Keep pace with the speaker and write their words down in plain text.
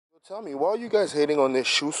Tell me, why are you guys hating on this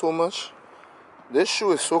shoe so much? This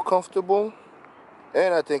shoe is so comfortable,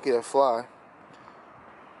 and I think it'll fly.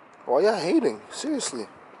 Why y'all hating? Seriously.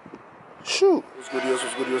 Shoot. What's good, yes,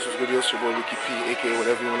 what's good, yes, what's good, yes. Your boy Riki P, aka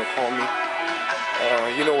whatever you want to call me.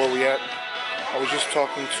 You know where we at. I was just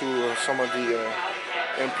talking to some of the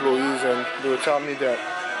employees, and they were telling me that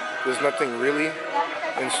there's nothing really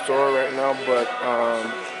in store right now, but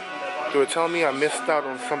they were telling me I missed out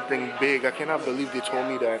on something big. I cannot believe they told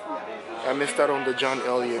me that. I missed out on the John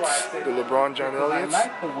Elliots, the Lebron John Elliots,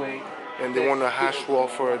 and they won a hash wall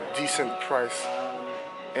for a decent price.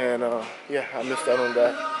 And yeah, I missed out on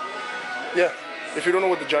that. Yeah, if you don't know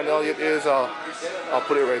what the John Elliot is, I'll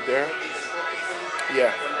put it right there.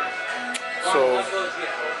 Yeah. So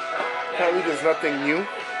apparently there's nothing new.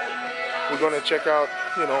 We're gonna check out,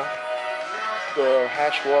 you know, the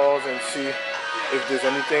hash walls and see if there's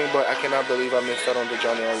anything, but I cannot believe I missed out on the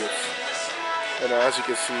John Elliots. And as you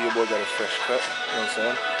can see, your boy got a fresh cut, you know what I'm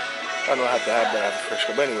saying? I don't have to have that, I have a fresh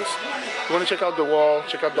cut. But anyways, we're gonna check out the wall,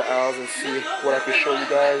 check out the aisles and see what I can show you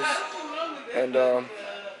guys. And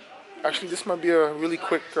actually this might be a really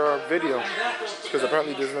quick video, because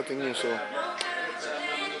apparently there's nothing new, so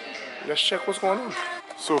let's check what's going on.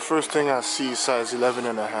 So first thing I see, size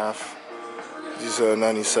 11.5. These are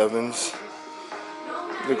 97s.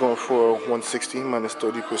 They're going for 160 minus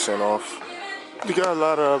 30% off. They got a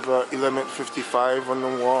lot of element 55 on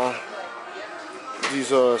the wall.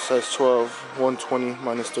 These are size 12, 120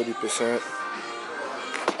 minus 30%.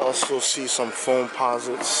 Also see some foam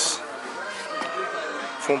posits.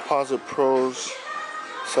 Foam posit pros,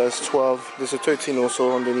 size 12. There's a 13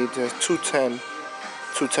 also underneath. There's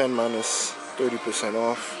 210 minus 30%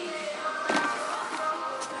 off.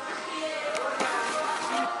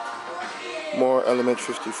 More element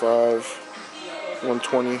 55,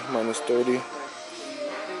 120 minus 30.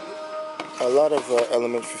 A lot of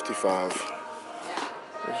element 55,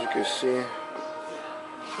 as you can see.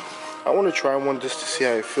 I want to try one just to see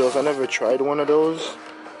how it feels. I never tried one of those.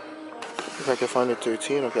 If I can find a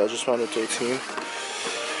 13. Okay, I just found a 13.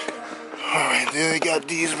 Alright, then we got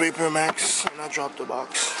these Vapor Max, and I dropped the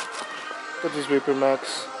box. Got these Vapor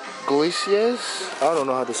Max Glaciers. I don't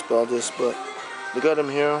know how to spell this, but they got them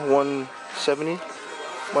here, 170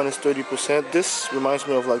 minus 30%. This reminds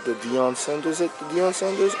me of like the Deion Sanders, the Deion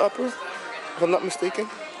Sanders upper, if I'm not mistaken.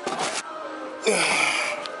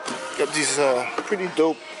 Got these pretty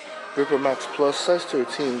dope Vapor Max Plus, size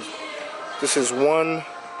 13. This is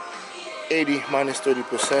 180 minus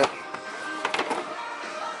 30%.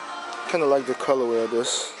 Kind of like the colorway of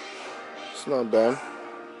this. It's not bad,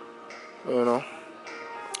 you know,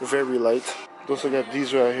 very light. Also got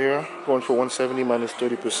these right here, going for 170 minus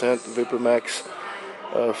 30%, Vapor Max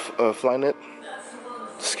Flynet.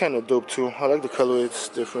 It's kind of dope too. I like the colorway, it's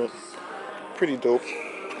different. Pretty dope.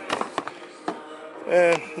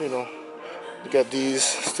 And, you know, they got these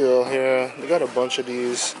still here. They got a bunch of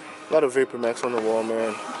these. A lot of Vapor Max on the wall,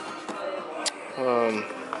 man.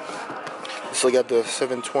 So I got the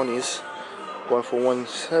 720s, going for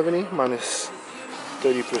 170 minus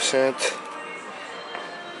 30%.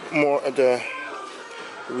 More of the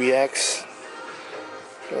Reacts,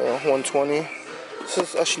 120. This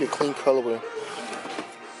is actually a clean colorway.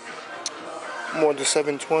 More of the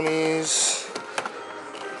 720s.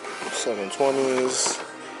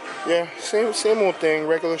 Yeah, same old thing,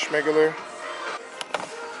 regular schmegular.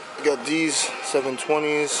 Got these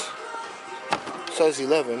 720s, size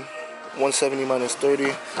 11, 170 minus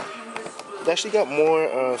 30. They actually got more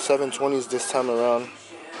 720s this time around.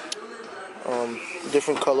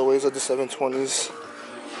 Different colorways of the 720s.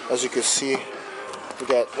 As you can see, we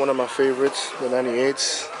got one of my favorites, the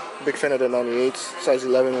 98s. Big fan of the 98s, size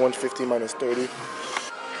 11, 150 minus 30.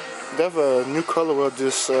 They have a new color of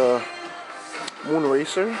this Moon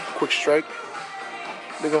Racer Quick Strike.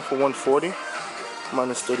 They're going for 140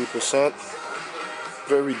 minus 30%.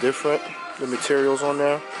 Very different, the materials on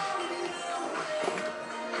there.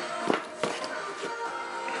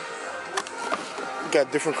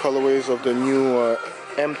 Got different colorways of the new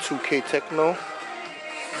M2K Techno,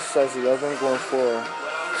 size 11, going for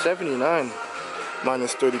 79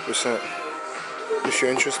 minus 30%. If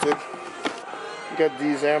you're interested. You got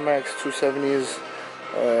these Air Max 270s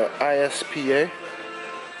ISPA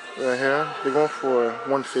right here. They're going for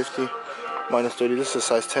 150 minus 30. This is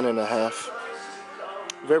size 10.5.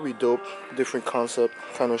 Very dope, different concept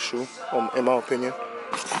kind of shoe, in my opinion.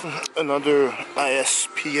 Another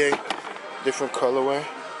ISPA, different colorway.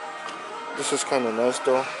 This is kind of nice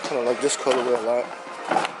though. Kind of like this colorway a lot.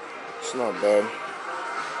 It's not bad.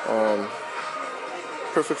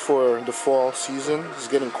 Perfect for the fall season. It's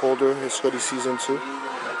getting colder. It's hoodie season too.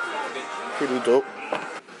 Pretty dope.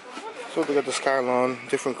 So they got the Skylon,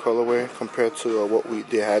 different colorway compared to what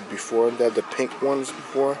they had before. They had the pink ones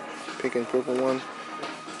before, pink and purple one.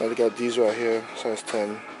 Now they got these right here, size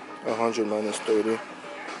 10, 100 minus 30.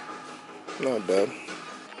 Not bad.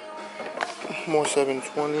 More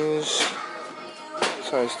 720s,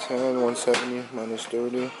 size 10, 170 minus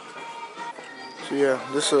 30. So yeah,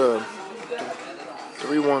 this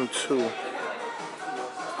 312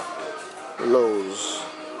 lows,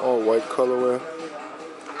 all white colorway.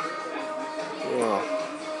 Yeah,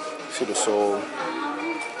 see the sole.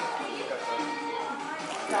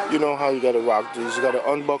 You know how you gotta rock these. You gotta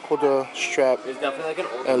unbuckle the strap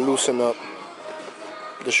and loosen up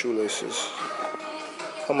the shoelaces.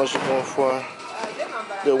 How much you going for?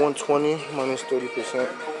 They're 120 minus 30%.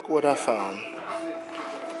 Look what I found.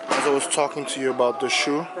 As I was talking to you about the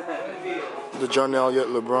shoe, the John Elliot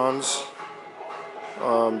Lebrons.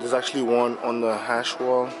 There's actually one on the hash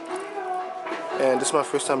wall, and this is my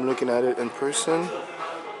first time looking at it in person.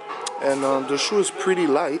 And the shoe is pretty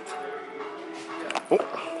light. Oh,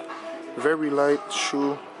 very light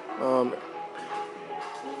shoe.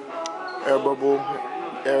 Air bubble,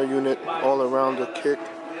 air unit all around the kick.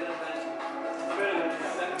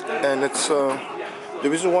 And it's the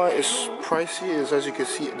reason why it's pricey is, as you can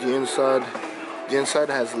see, the inside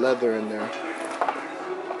has leather in there.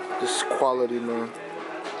 This quality, man.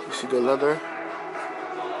 You see the leather?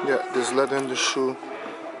 Yeah, there's leather in the shoe.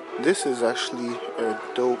 This is actually a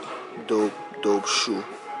dope shoe.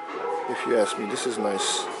 If you ask me, this is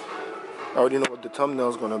nice. I already know what the thumbnail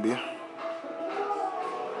is gonna be.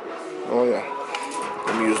 Oh yeah,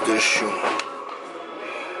 let me use this shoe.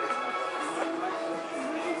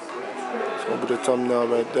 It's gonna be the thumbnail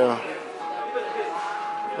right there.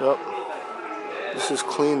 Yep. This is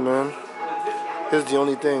clean, man. Here's the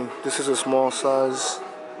only thing. This is a small size.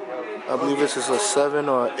 I believe this is a 7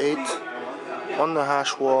 or an 8 on the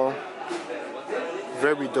hash wall.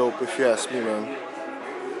 Very dope, if you ask me, man.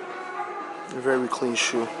 Very clean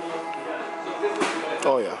shoe.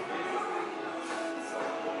 Oh yeah.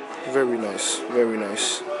 Very nice, very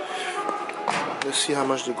nice. Let's see how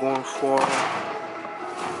much they're going for.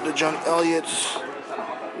 The John Elliots.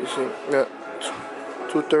 You see, yeah,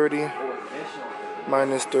 230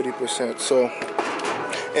 minus 30%. So,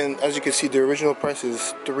 and as you can see, the original price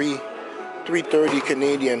is $330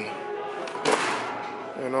 Canadian.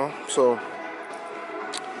 You know, so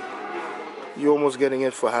you're almost getting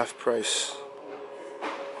it for half price.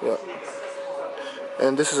 Yeah.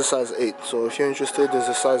 And this is a size 8. So if you're interested, there's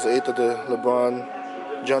a size 8 of the Lebron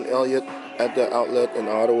John Elliot at the outlet in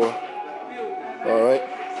Ottawa. Alright.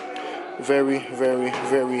 Very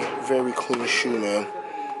clean shoe, man.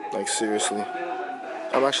 Like, seriously.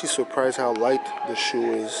 I'm actually surprised how light the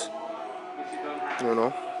shoe is. You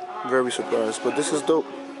know? Very surprised. But this is dope.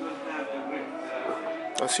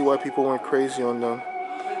 I see why people went crazy on them.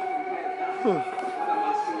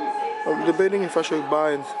 I'm debating if I should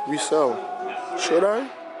buy and resell. Should I?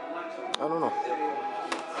 I don't know.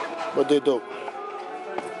 But they're dope.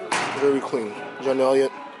 Very clean. John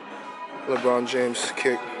Elliot, LeBron James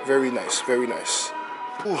kick. Very nice, very nice.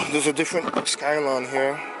 Ooh, there's a different Skylon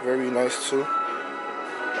here. Very nice too.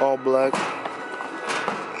 All black.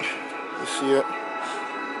 You see it?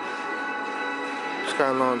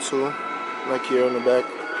 Skylon too. Like here on the back.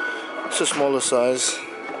 It's a smaller size.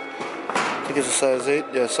 I think it's a size 8.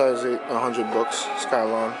 Yeah, size 8, $100.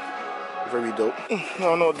 Skylon. Very dope. I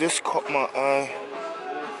don't know, this caught my eye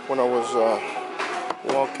when I was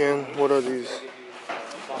walking. What are these?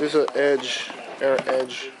 These are Edge, Air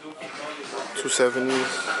Edge 270s,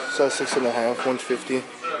 size 6.5, 150,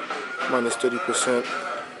 minus 30%.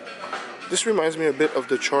 This reminds me a bit of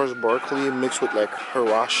the Charles Barkley mixed with like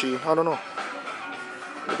Hirashi. I don't know.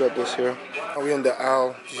 We got this here. Are we on the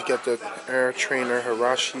aisle? You got the Air Trainer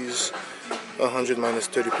Hirashis, 100 minus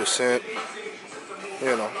 30%.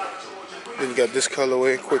 You know. Then you got this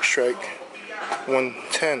colorway, Quick Strike,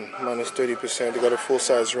 110 minus 30%. They got a full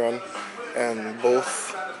size run, and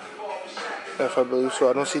both, if I believe so.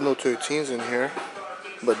 I don't see no 13s in here,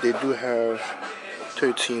 but they do have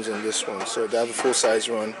 13s in this one. So they have a full size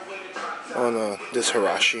run on this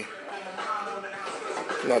Hirashi,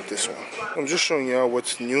 not this one. I'm just showing y'all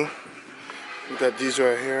what's new. We got these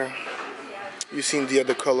right here. You've seen the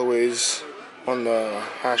other colorways on the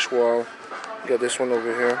hash wall. You got this one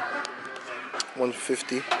over here,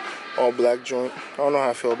 150, all black joint. I don't know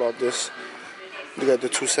how I feel about this. You got the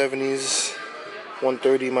 270s,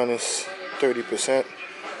 130 minus 30%.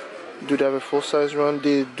 Do they have a full size run?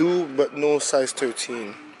 They do, but no size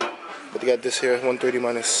 13. But they got this here, 130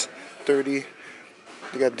 minus 30.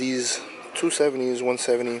 They got these 270s,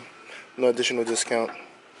 170, no additional discount.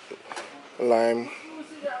 Lime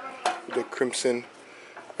with the crimson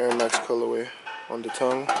Air Max colorway on the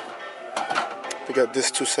tongue. We got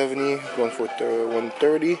this 270 going for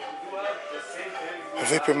 130.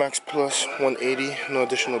 Vapor Max Plus 180, no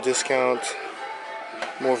additional discount.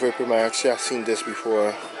 More Vapor Max. Yeah, I've seen this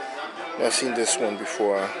before. I've seen this one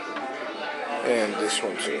before, and this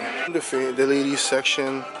one too. The ladies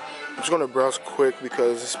section, I'm just gonna browse quick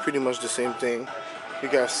because it's pretty much the same thing you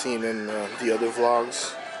guys seen in the other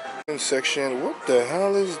vlogs. Section, what the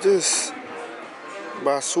hell is this?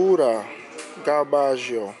 Basura,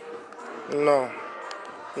 garbaggio.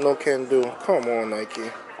 No can do. Come on, Nike.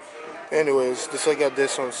 Anyways, I got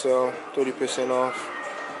this on sale, 30% off.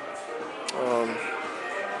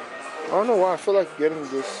 I don't know why I feel like getting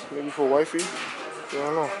this, maybe for wifey. I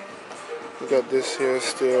don't know. We got this here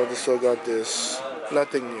still. Still got this.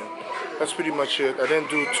 Nothing new. That's pretty much it. I didn't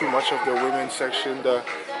do too much of the women's section. The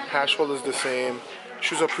hash wall is the same.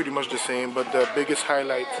 Shoes are pretty much the same. But the biggest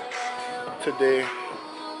highlight today,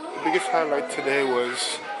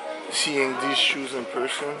 was seeing these shoes in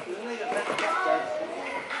person.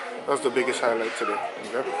 That's the biggest highlight today.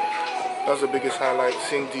 Okay? That's the biggest highlight.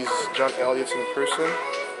 Seeing these John Elliots in person.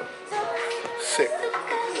 Sick.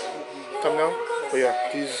 Thumbnail? But yeah,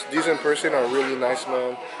 these in person are really nice,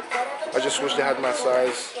 man. I just wish they had my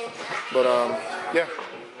size. But yeah,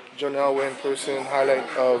 John Elway in person, highlight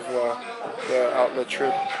of the outlet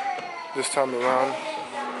trip this time around.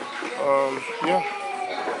 Yeah,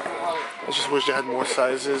 I just wish they had more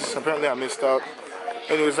sizes. Apparently I missed out.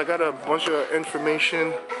 Anyways, I got a bunch of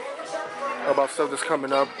information about stuff that's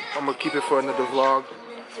coming up. I'm gonna keep it for another vlog.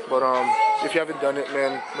 But if you haven't done it,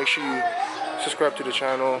 man, make sure you subscribe to the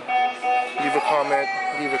channel, leave a comment,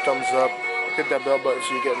 leave a thumbs up, hit that bell button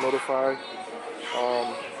so you get notified.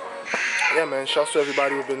 Yeah, man, shouts to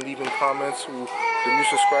everybody who've been leaving comments, the new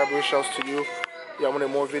subscribers, shouts to you. Yeah, I wanted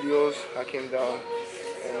more videos. I came down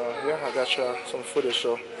and yeah, I got you some footage.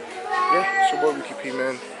 So yeah, it's your boy Riki P,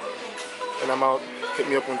 man, and I'm out. Hit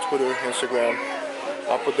me up on Twitter, Instagram.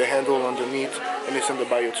 I'll put the handle underneath and it's in the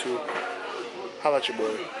bio too. Holla at your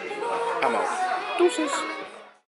boy. I'm out. Deuces.